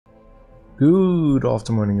Good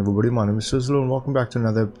afternoon, everybody. My name is Sizzlore, and welcome back to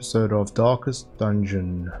another episode of Darkest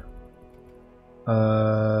Dungeon.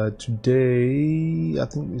 Today, I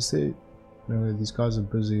think they say no, these guys are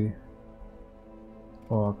busy.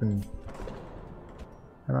 Oh, I can.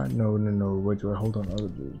 No, wait, hold on. Oh,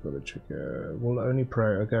 gotta check. We'll only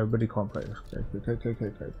pray. Okay, everybody can't pray.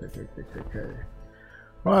 Okay.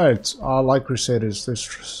 Right, I like Crusaders. Let's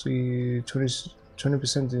see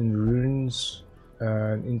 20% in runes.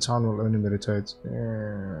 And in time will only meditate.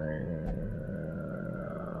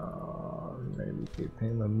 Maybe give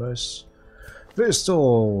him a miss.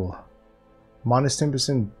 Pistol! Minus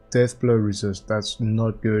 10% death blow resist. That's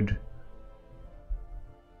not good.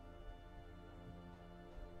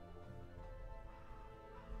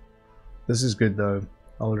 This is good though.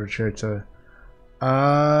 Elder Traitor.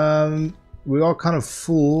 We are kind of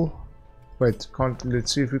full. Wait,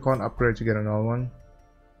 let's see if we can't upgrade to get another one.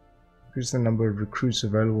 Increase the number of recruits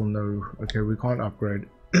available. No. Okay, we can't upgrade.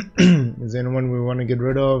 Is there anyone we want to get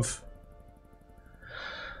rid of?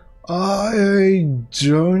 I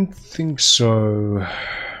don't think so.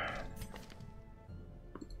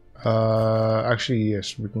 Actually,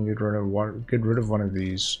 yes, we can get rid of one of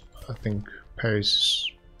these. I think. Pace.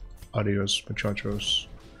 Adios, muchachos.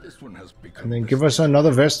 This one has become and then give us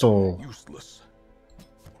another Vestal. Useless.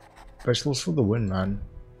 Vestals for the win, man.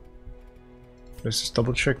 Let's just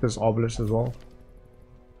double check this obelisk as well.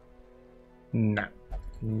 No.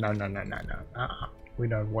 We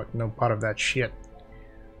don't want no part of that shit.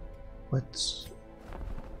 What?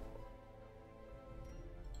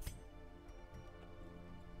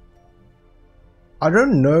 I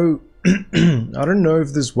don't know. I don't know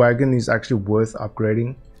if this wagon is actually worth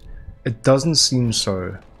upgrading. It doesn't seem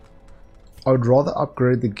so. I would rather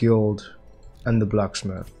upgrade the guild and the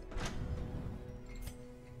blacksmith.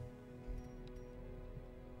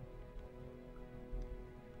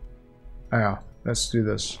 Yeah, let's do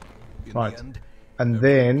this. Right. And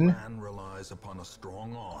then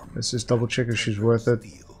let's just double check if she's worth it.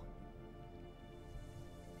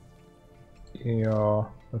 Yeah,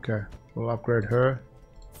 okay. We'll upgrade her.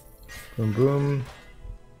 Boom boom.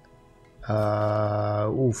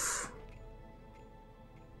 Oof.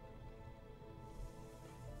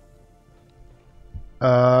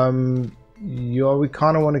 Yeah, we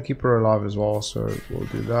kinda wanna keep her alive as well, so we'll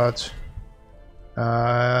do that.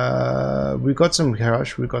 We got some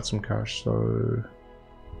cash, so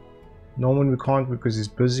Norman we can't because he's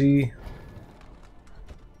busy.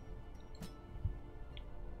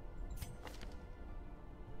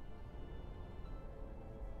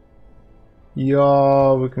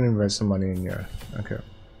 Yeah, we can invest some money in here. Okay.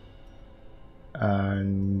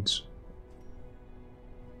 And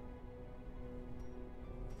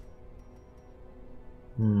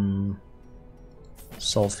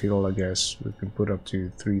self heal, I guess we can put up to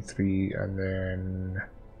 3 and then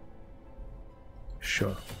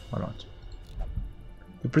sure, why not.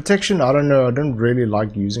 The protection, I don't know, I don't really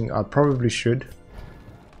like using. I probably should.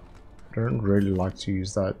 I don't really like to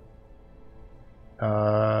use that.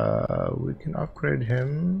 We can upgrade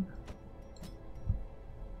him.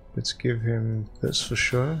 Let's give him this for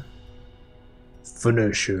sure.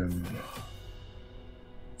 Finish him.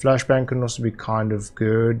 Flashbang can also be kind of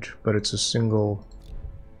good, but it's a single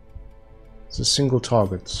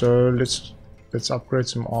target. So let's upgrade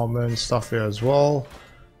some armor and stuff here as well.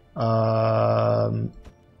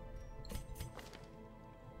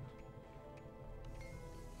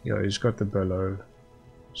 Yeah, he's got the bellow.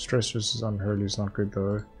 Stress versus unholy is not good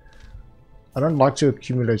though. I don't like to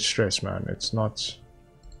accumulate stress, man. It's not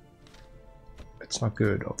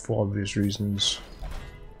good for obvious reasons.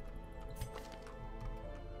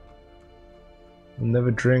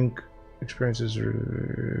 Never drink. Experiences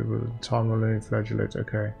time will only flagellate.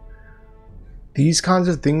 Okay. These kinds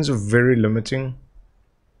of things are very limiting.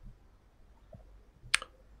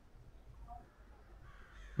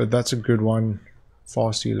 But that's a good one.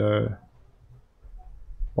 Fast healer.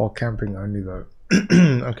 While camping only though.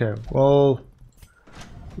 Okay, well,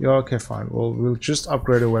 yeah, okay, fine. Well, we'll just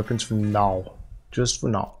upgrade her weapons for now. Just for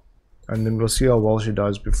now. And then we'll see how well she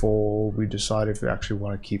does before we decide if we actually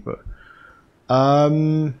want to keep her.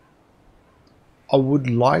 I would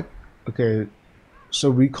like, okay, so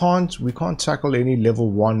we can't tackle any level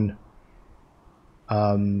 1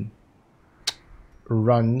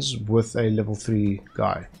 runs with a level 3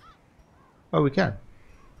 guy. Oh, we can.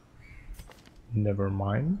 Never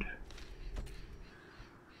mind.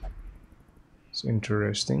 It's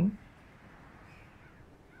interesting.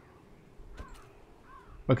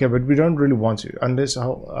 Okay, but we don't really want to, unless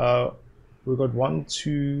we've got 1,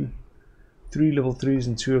 2, 3 level 3s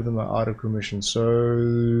and 2 of them are out of commission.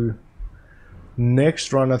 So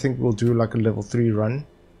Next run I think we'll do like a level 3 run,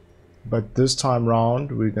 but this time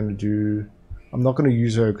round we're going to do, I'm not going to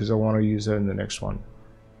use her because I want to use her in the next one.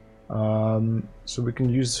 So we can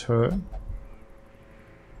use her,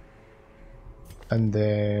 and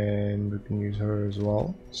then we can use her as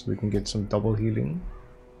well, so we can get some double healing.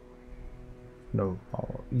 No,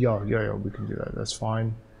 oh, yeah, we can do that, that's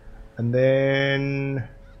fine. And then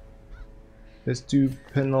let's do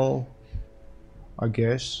Pinel, I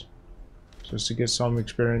guess, just to get some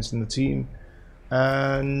experience in the team.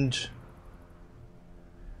 And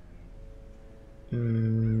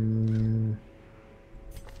you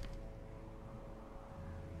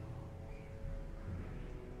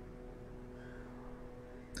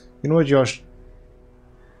know what, Josh?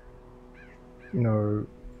 No.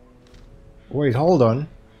 Wait, hold on.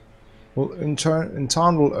 Well, in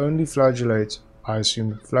town will only flagellate, I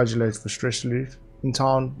assume, flagellate for stress relief. In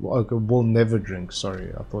town, okay, will never drink.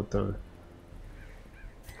 Sorry, I thought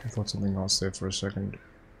something else there for a second.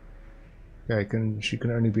 Okay, she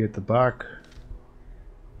can only be at the back.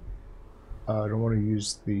 I don't want to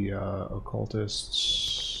use the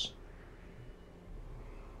occultists.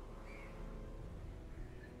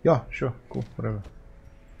 Yeah, sure, cool, whatever.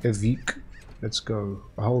 Evik, let's go.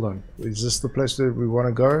 Hold on, is this the place that we want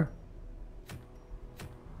to go?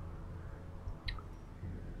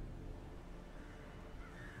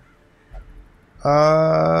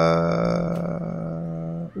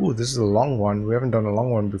 Ooh, this is a long one. We haven't done a long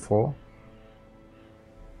one before.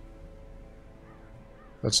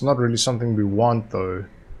 That's not really something we want though.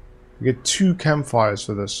 We get 2 campfires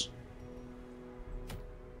for this.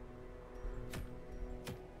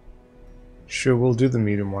 Sure, we'll do the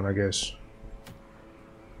medium one, I guess.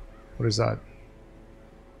 What is that?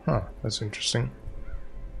 Huh, that's interesting.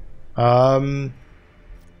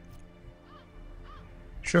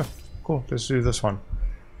 Sure, cool, let's do this one.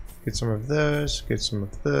 Get some of this, get some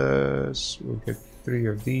of this. We'll get 3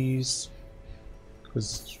 of these,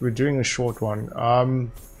 because we're doing a short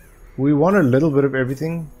one. We want a little bit of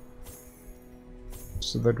everything,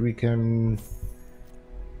 so that we can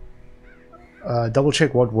double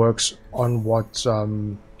check what works on what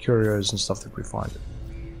curios and stuff that we find.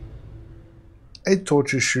 8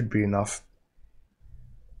 torches should be enough,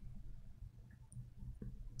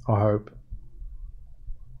 I hope.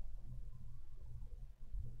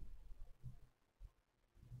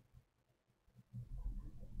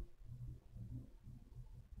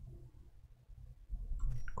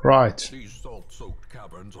 Right. These salt-soaked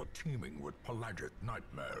caverns are teeming with pelagic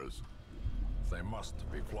nightmares. They must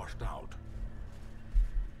be flushed out.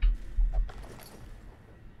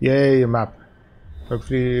 Yay, a map.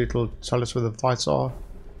 Hopefully it'll tell us where the fights are.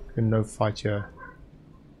 No fight here,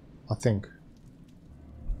 I think.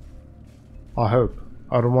 I hope.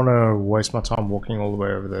 I don't want to waste my time walking all the way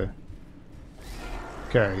over there.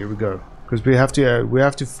 Okay, here we go. Because we have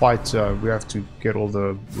to fight. We have to get all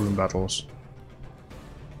the room battles.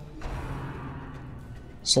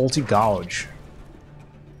 Salty Gouge.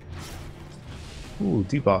 Ooh,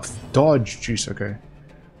 debuff. Dodge juice, okay.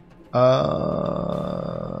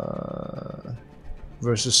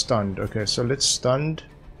 Versus stunned. Okay, so let's stunned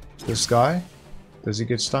this guy. Does he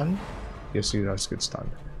get stunned? Yes, he does get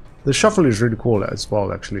stunned. The shuffle is really cool as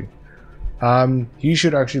well, actually. He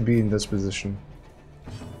should actually be in this position.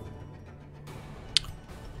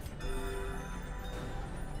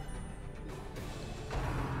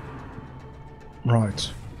 Right.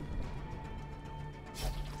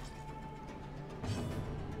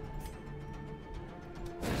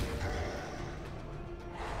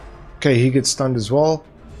 Okay, he gets stunned as well.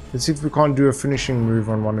 Let's see if we can't do a finishing move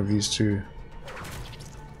on one of these two.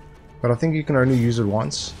 But I think you can only use it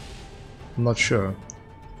once. I'm not sure.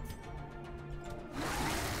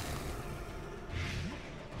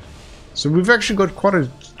 So we've actually got quite a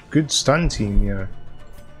good stun team here.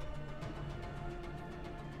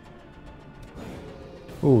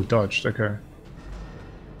 Oh, dodged, okay.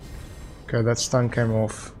 Okay, that stun came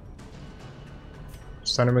off.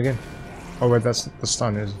 Stun him again. Oh wait, that's the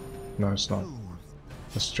stun, is it? No, it's not.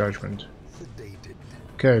 That's judgment.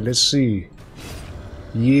 Okay, let's see.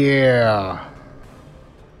 Yeah.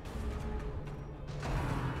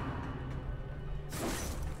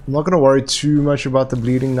 I'm not gonna worry too much about the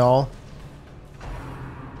bleeding now.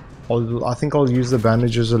 I think I'll use the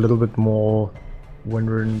bandages a little bit more when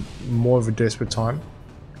we're in more of a desperate time.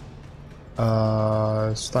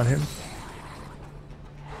 Stun him.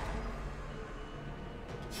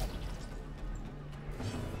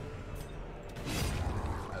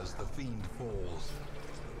 As the fiend falls,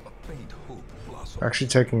 a faint hope blossoms. Actually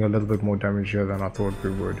taking a little bit more damage here than I thought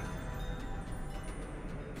we would.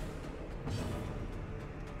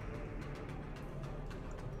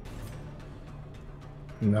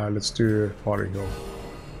 No, let's do party heal.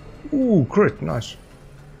 Ooh, crit, nice.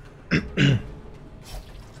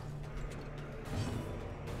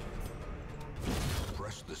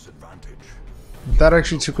 Press this advantage. That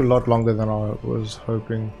actually took a lot longer than I was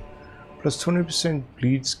hoping. Plus 20%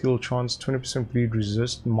 bleed skill chance, 20% bleed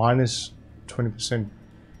resist, minus 20%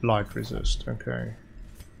 light resist. Okay.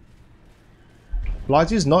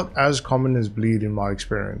 Light is not as common as bleed in my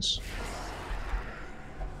experience.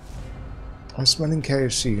 I'm smelling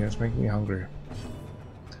KFC, it's making me hungry.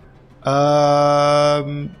 Yeah,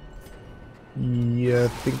 I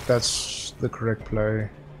think that's the correct play.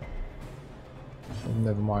 Oh,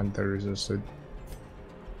 never mind, they resisted.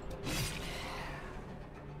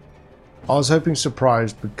 I was hoping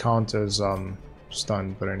surprised would count as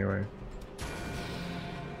stunned, but anyway.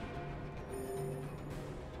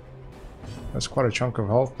 That's quite a chunk of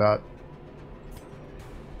health, that.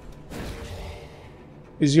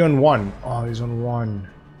 Is he on 1? Oh, he's on 1.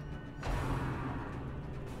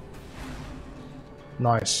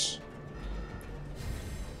 Nice.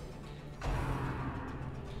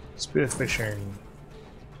 Spearfishing.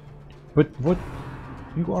 But what?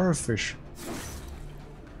 You are a fish.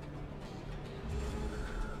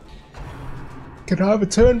 Can I have a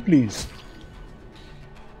turn, please?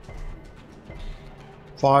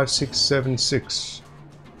 5, 6, 7, 6.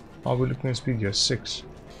 Are we looking at speed? Yes, 6.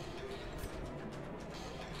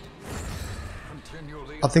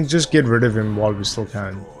 I think just get rid of him while we still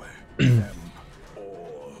can.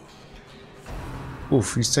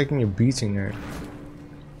 Oof, he's taking a beating here.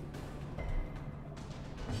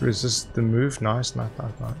 Resist the move. Nice, nice,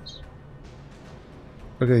 nice, nice.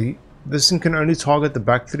 Okay, this thing can only target the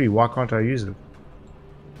back 3. Why can't I use it?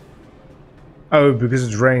 Oh, because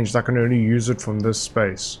it's ranged. I can only use it from this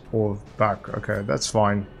space or back. Okay, that's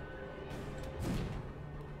fine.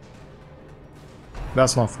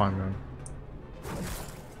 That's not fine, man.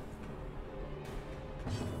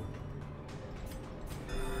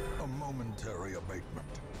 A momentary abatement.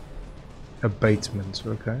 Abatement,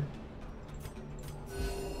 okay.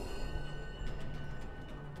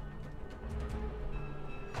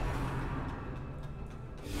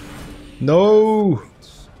 No!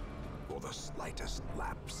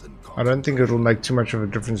 I don't think it'll make too much of a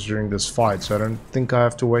difference during this fight, so I don't think I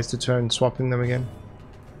have to waste a turn swapping them again.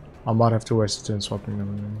 I might have to waste a turn swapping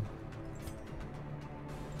them again.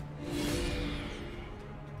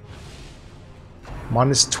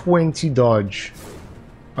 Minus 20 dodge.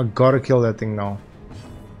 I gotta kill that thing now.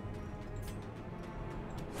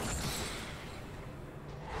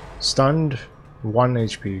 Stunned, 1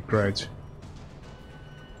 HP, great.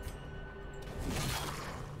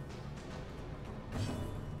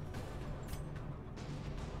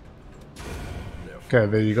 Okay,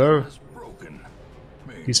 there you go.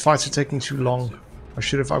 These fights are taking too long. I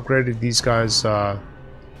should have upgraded these guys'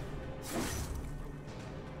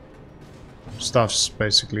 stuffs,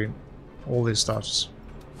 basically. All these stuffs.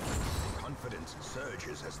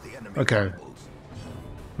 Okay.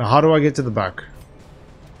 Now how do I get to the back?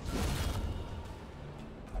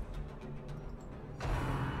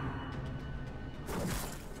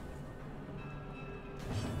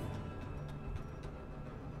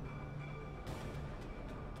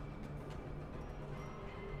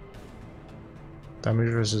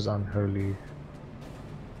 Damage versus unholy.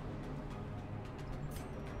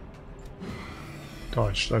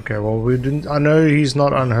 Dodged. Okay, well we didn't. I know he's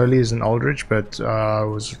not unholy as an Aldrich, but I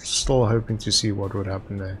was still hoping to see what would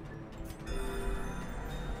happen there.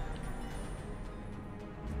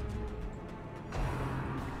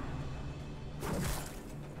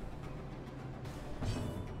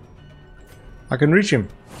 I can reach him.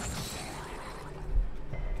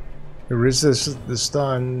 He resists the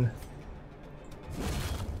stun.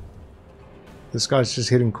 This guy's just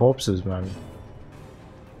hitting corpses, man.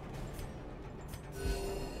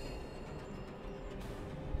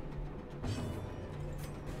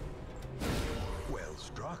 Well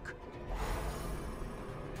struck.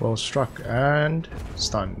 Well struck and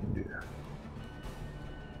stunned.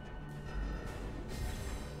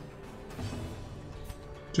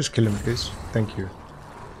 Just kill him, please. Thank you.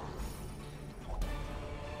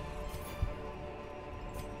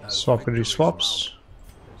 Swappity swaps.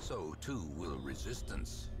 So too will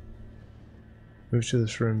resistance. Move to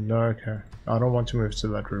this room. No, okay. I don't want to move to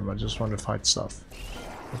that room. I just want to fight stuff.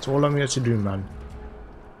 That's all I'm here to do, man.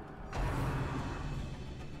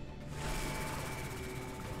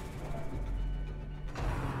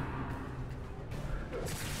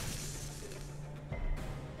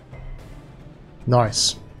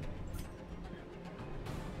 Nice.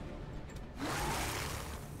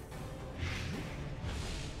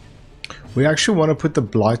 We actually want to put the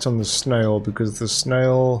blight on the snail because the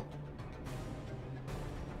snail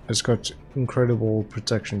has got incredible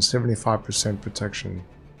protection, 75% protection.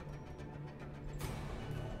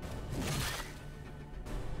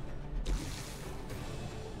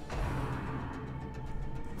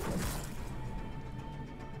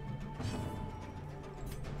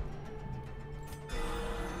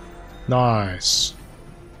 Nice.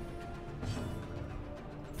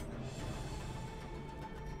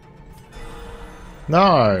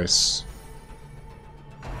 Nice.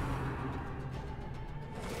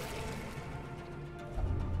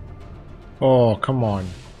 Oh, come on.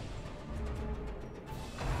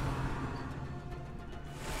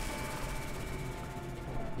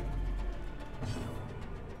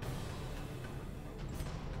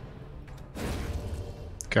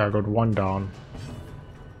 Okay, I got one down.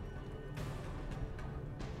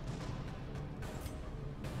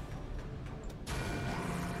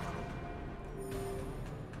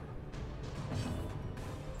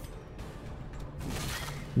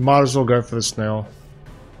 Might as well go for the snail.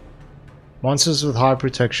 Monsters with high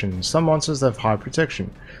protection. Some monsters have high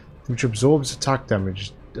protection, which absorbs attack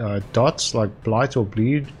damage. Dots like blight or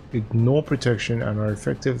bleed ignore protection and are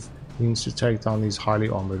effective means to take down these highly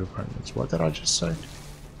armored opponents. What did I just say?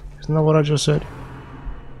 Isn't that what I just said?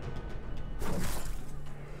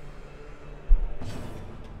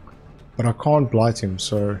 But I can't blight him,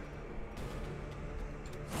 so...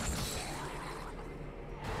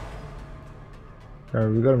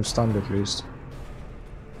 we got him stunned at least.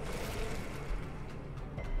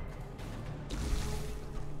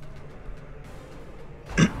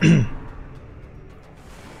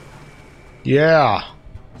 Yeah.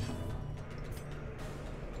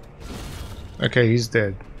 Okay, he's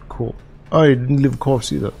dead. Cool. Oh, he didn't leave a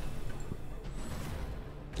corpse either.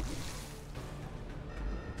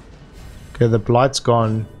 Okay, the blight's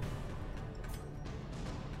gone.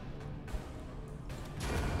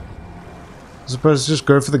 I suppose just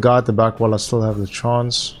go for the guy at the back while I still have the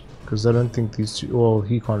chance, because I don't think these two. Well,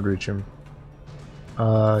 he can't reach him.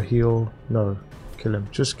 Heal. No, kill him.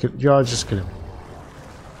 Just kill. Yeah, just kill him.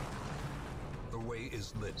 The way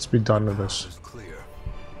is lit. Let's be done with this. Is clear.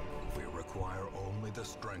 We require only the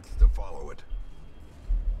strength to follow it.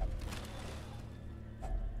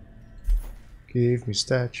 Give me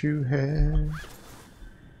statue head.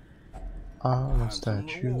 I want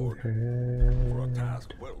statue head. For a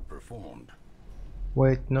task well performed.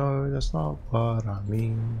 Wait, no, that's not what I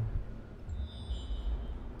mean.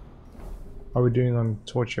 How are we doing on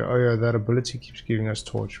torch here? Oh yeah, that ability keeps giving us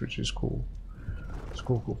torch, which is cool. It's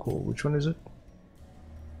cool, cool, cool. Which one is it?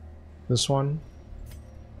 This one?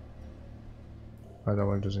 Oh, that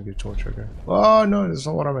one doesn't give torch, okay. Oh no, that's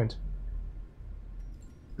not what I meant.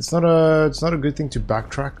 It's not a good thing to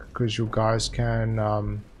backtrack, because you guys can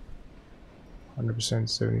 100%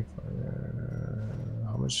 75.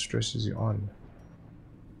 How much stress is he on?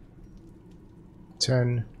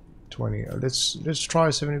 10, 20. Let's try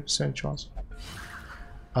a 70% chance.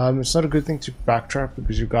 It's not a good thing to backtrack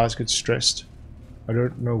because you guys get stressed. I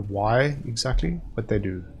don't know why exactly, but they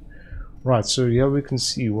do. Right, so here we can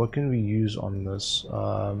see what can we use on this.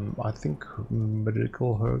 I think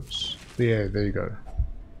medical herbs. Yeah, there you go.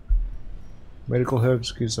 Medical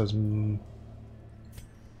herbs gives us loot.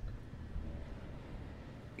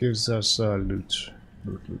 Loot.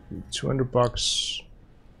 200 bucks.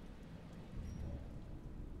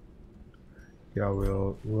 Yeah,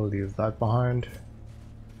 we'll leave that behind.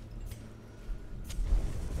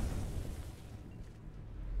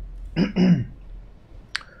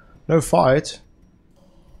 No fight.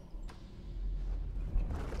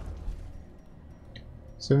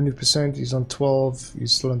 70%, he's on 12,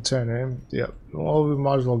 he's still on 10, eh? Yeah, well, we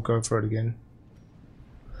might as well go for it again.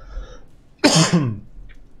 I'm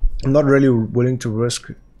not really willing to risk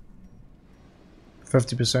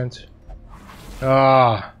 50%.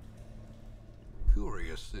 Ah.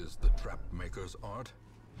 Curious is the trap maker's art.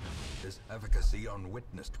 His efficacy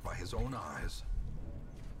unwitnessed by his own eyes.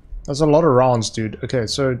 That's a lot of rounds, dude. Okay,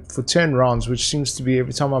 so for 10 rounds, which seems to be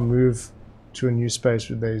every time I move to a new space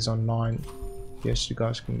where there is on 9. Yes, you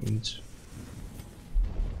guys can eat.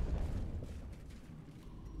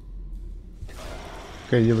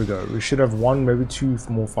 Okay, here we go. We should have 1, maybe 2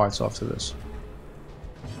 more fights after this.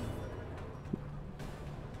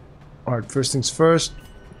 Alright, first things first.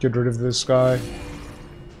 Get rid of this guy.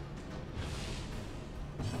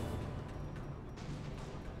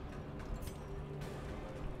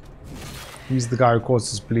 He's the guy who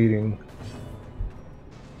causes bleeding.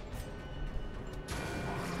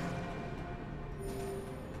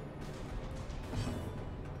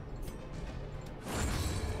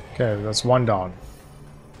 Okay, that's 1 down.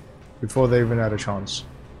 before they even had a chance.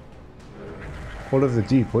 All of the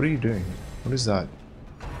deep. What are you doing? What is that?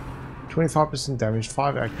 25% damage,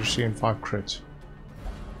 5 accuracy, and 5 crit.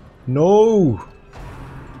 No!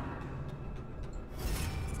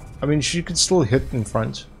 I mean, she could still hit in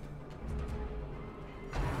front.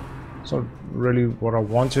 It's not really what I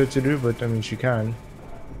want her to do, but I mean, she can.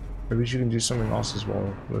 Maybe she can do something else as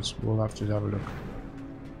well. We'll have to have a look.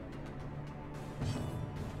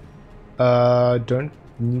 Don't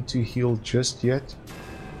need to heal just yet.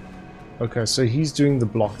 Okay, so he's doing the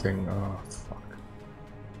block thing. Oh, fuck.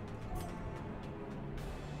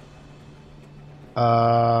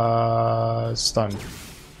 Stunned.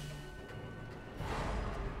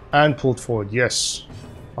 And pulled forward, yes.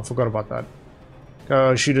 I forgot about that.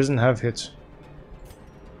 She doesn't have hit.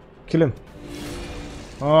 Kill him.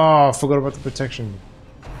 Oh, I forgot about the protection.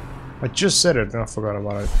 I just said it and I forgot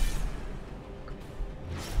about it.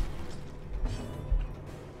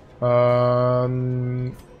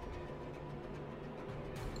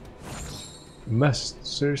 Missed,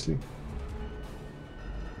 seriously?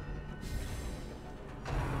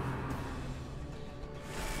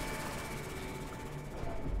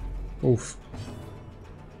 Oof.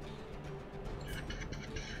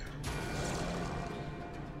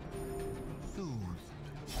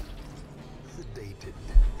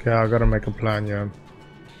 Okay, I gotta make a plan, yeah.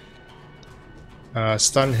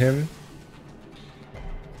 Stun him.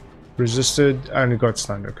 Resisted and he got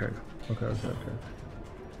stunned. Okay. Okay.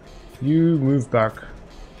 You move back.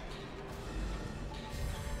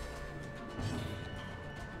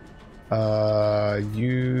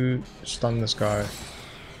 You stun this guy.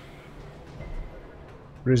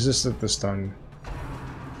 Resisted the stun.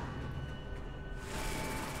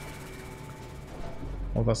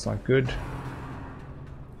 Oh, that's not good.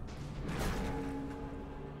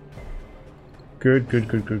 Good.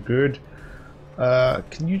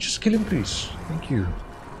 Can you just kill him, please? Thank you.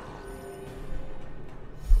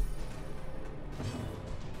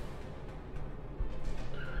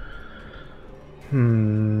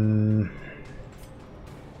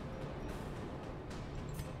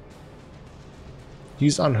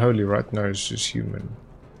 He's unholy, right? No, it's just human.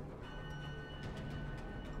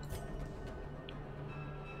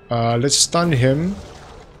 Let's stun him.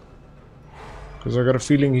 Because I got a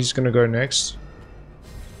feeling he's gonna go next.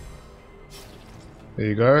 There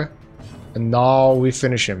you go. And now we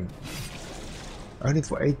finish him. Only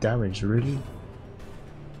for 8 damage, really?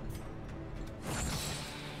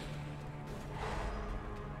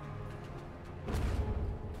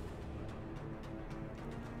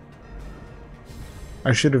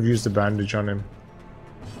 I should have used the bandage on him.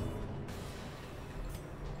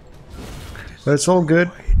 But it's all good.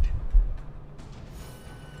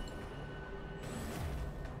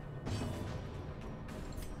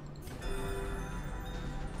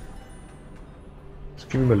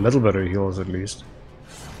 Give him a little bit of heals at least.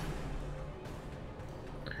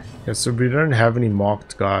 Yeah, so we don't have any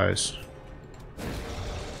marked guys.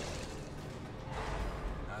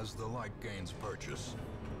 As the light gains purchase,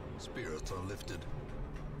 spirits are lifted,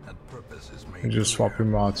 and purpose is made. And just swap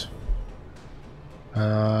him out.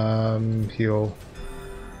 Heal.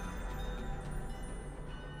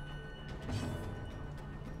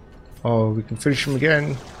 Oh, we can finish him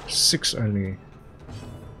again. 6 only.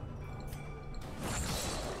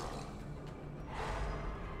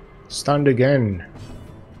 Stunned again.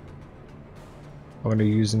 I'm gonna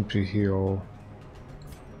use him to heal.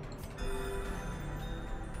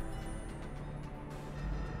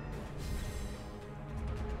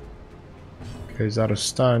 Okay, he's out of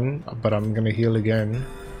stun, but I'm gonna heal again.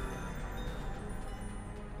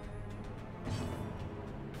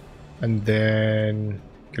 And then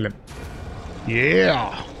kill him.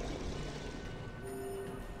 Yeah!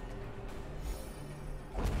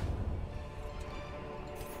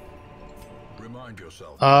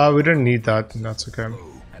 We don't need that. That's okay.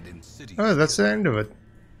 Oh, that's the end of it.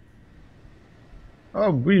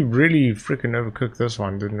 Oh, we really freaking overcooked this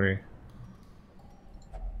one, didn't we?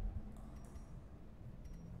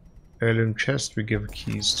 Heirloom chest we give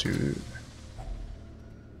keys to.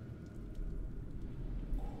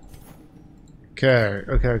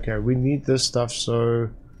 Okay. We need this stuff, so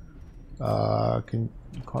you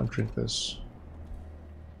can't drink this.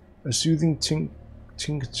 A soothing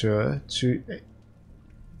tincture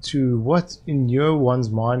to what inure one's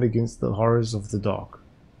mind against the horrors of the dark.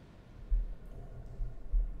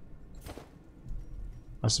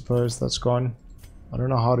 I suppose that's gone. I don't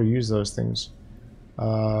know how to use those things.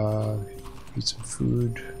 Eat some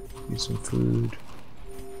food. Eat some food.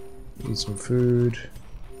 Eat some food.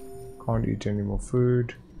 Can't eat any more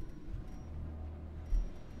food.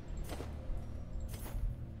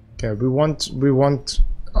 Okay, we want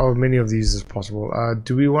as many of these as possible.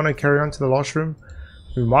 Do we want to carry on to the last room?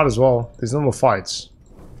 We might as well. There's no more fights.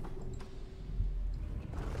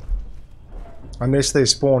 Unless they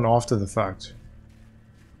spawn after the fact.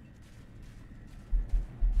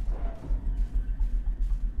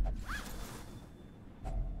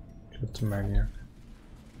 Get to Maniac.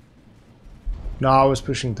 No, I was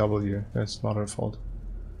pushing W. That's not her fault.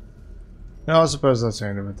 No, I suppose that's the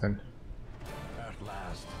end of it then. At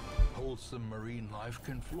last, wholesome marine life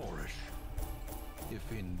can flourish. If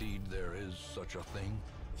indeed there is such a thing.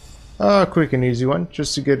 Quick and easy one,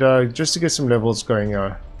 just to get some levels going,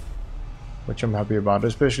 which I'm happy about,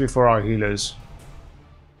 especially for our healers.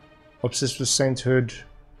 Obsessed with Sainthood,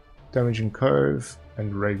 Damaging Cove,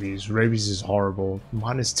 and Rabies. Rabies is horrible.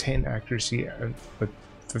 Minus 10 accuracy, but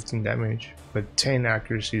 15 damage. But 10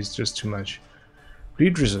 accuracy is just too much.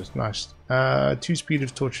 Bleed resist, nice. 2 speed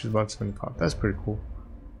of torch is about 75. That's pretty cool.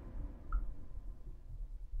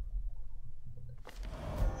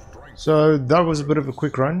 So that was a bit of a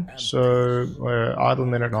quick run. So idle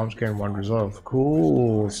men at arms gain 1 resolve.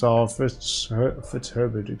 Cool. So our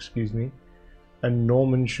Fitzherbert, excuse me, and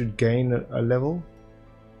Norman should gain a level,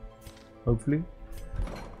 hopefully.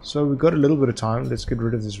 So we've got a little bit of time. Let's get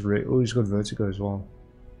rid of this ray. Oh, he's got vertigo as well.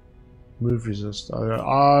 Move resist.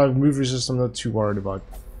 Move resist I'm not too worried about.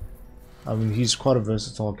 I mean, he's quite a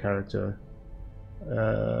versatile character.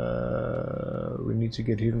 We need to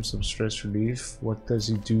get him some stress relief. What does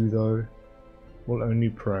he do though? Will only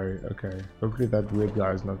pray. Okay. Hopefully that weird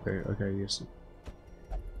guy is not there. Okay, yes.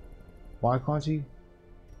 Why can't he?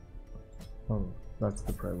 Oh, that's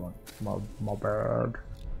the pray one. My bad.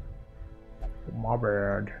 My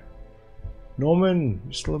bad. Norman,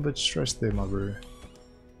 you're still a bit stressed there, my bro.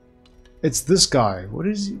 It's this guy. What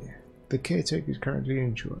is he? The caretaker is currently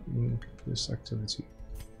enjoying this activity.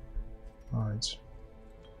 Alright.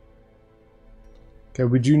 Okay,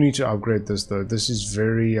 we do need to upgrade this though. This is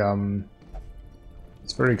very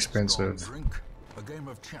it's very expensive. Drink, a game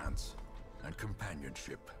of chance and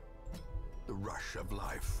companionship. The rush of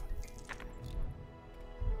life.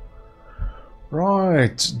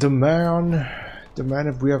 Right, demand,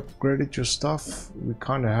 if we upgraded your stuff, we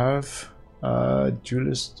kind of have.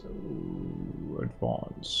 Duelist,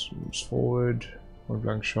 advance, moves forward, one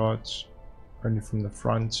blank shots, only from the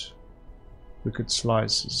front. Wicked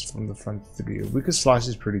slice is from the front 3. Wicked slice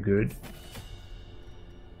is pretty good.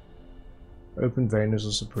 Open vein is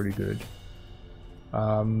also pretty good.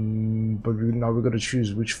 But now we've got to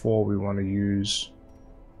choose which 4 we want to use.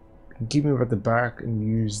 We can keep him at the back and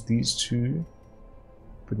use these 2.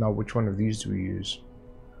 But now which one of these do we use?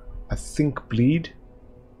 I think bleed.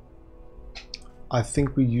 I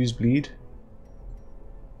think we use bleed.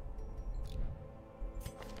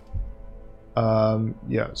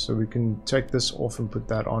 Yeah, so we can take this off and put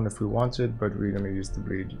that on if we wanted, but we're gonna use the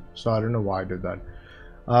bleed. So I don't know why I did that.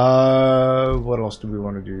 What else do we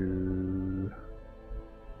want to do?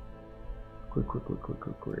 Quick.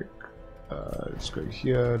 Let's go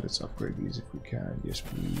here. Let's upgrade these if we can. Yes,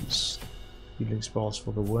 please. Healing spells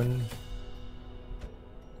for the win.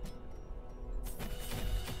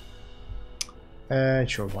 And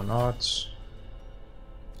sure, why not?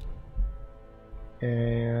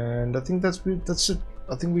 And I think that's it.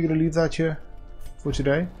 I think we're gonna leave that here for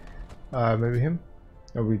today. Maybe him.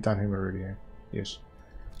 Oh, we've done him already. Yeah? Yes.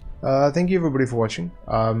 Thank you everybody for watching.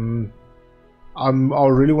 I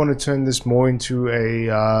really want to turn this more into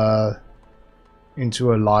a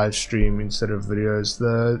live stream instead of videos.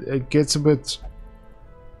 It gets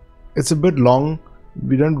it's a bit long.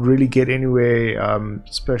 We don't really get anywhere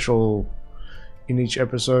special in each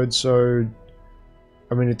episode, so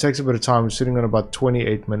I mean it takes a bit of time. We're sitting on about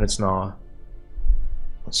 28 minutes now,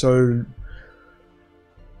 so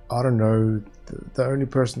I don't know. The only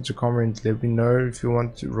person to comment, let me know if you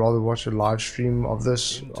want to rather watch a live stream of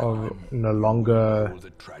this in a longer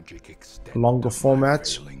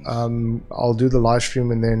format. I'll do the live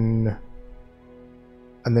stream and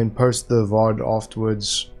then post the VOD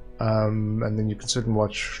afterwards, and then you can sit and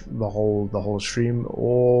watch the whole stream,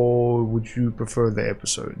 or would you prefer the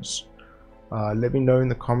episodes? Let me know in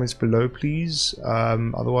the comments below, please.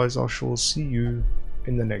 Otherwise I shall see you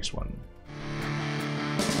in the next one.